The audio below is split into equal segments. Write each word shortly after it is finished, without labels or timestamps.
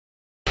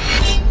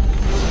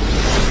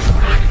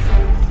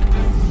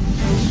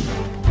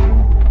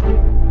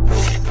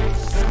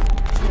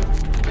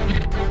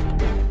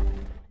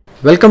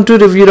Welcome to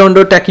Review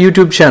Roundo Tech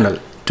YouTube channel.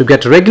 To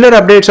get regular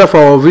updates of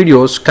our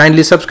videos,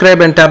 kindly subscribe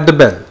and tap the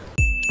bell.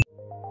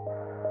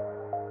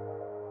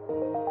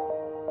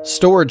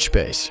 Storage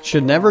space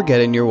should never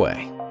get in your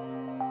way.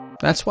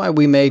 That's why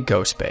we made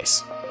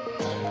Gospace.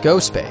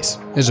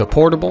 Gospace is a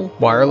portable,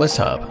 wireless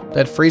hub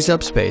that frees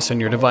up space on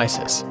your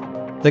devices.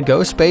 The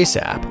Gospace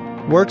app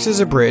works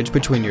as a bridge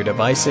between your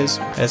devices,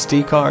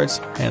 SD cards,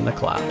 and the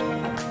cloud.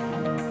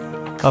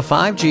 A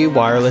 5G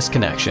wireless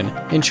connection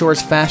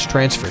ensures fast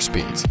transfer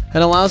speeds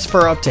and allows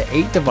for up to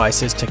 8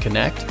 devices to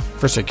connect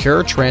for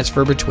secure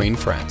transfer between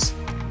friends.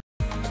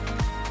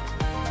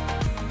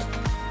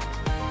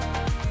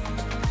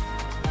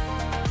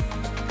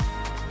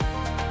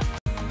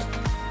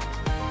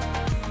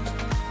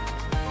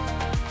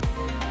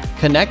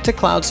 Connect to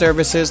cloud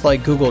services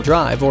like Google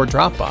Drive or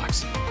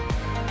Dropbox,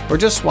 or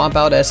just swap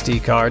out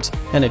SD cards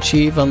and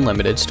achieve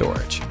unlimited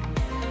storage.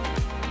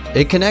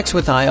 It connects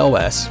with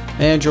iOS,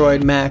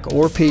 Android, Mac,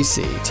 or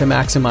PC to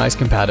maximize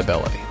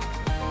compatibility.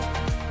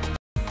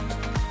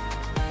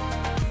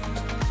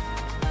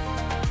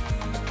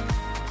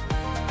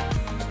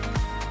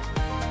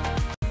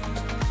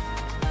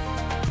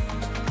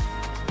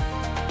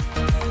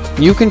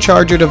 You can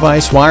charge your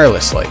device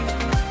wirelessly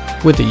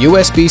with a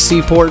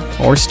USB-C port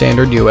or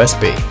standard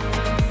USB.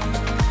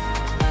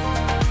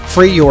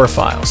 Free your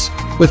files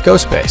with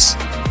Gospace.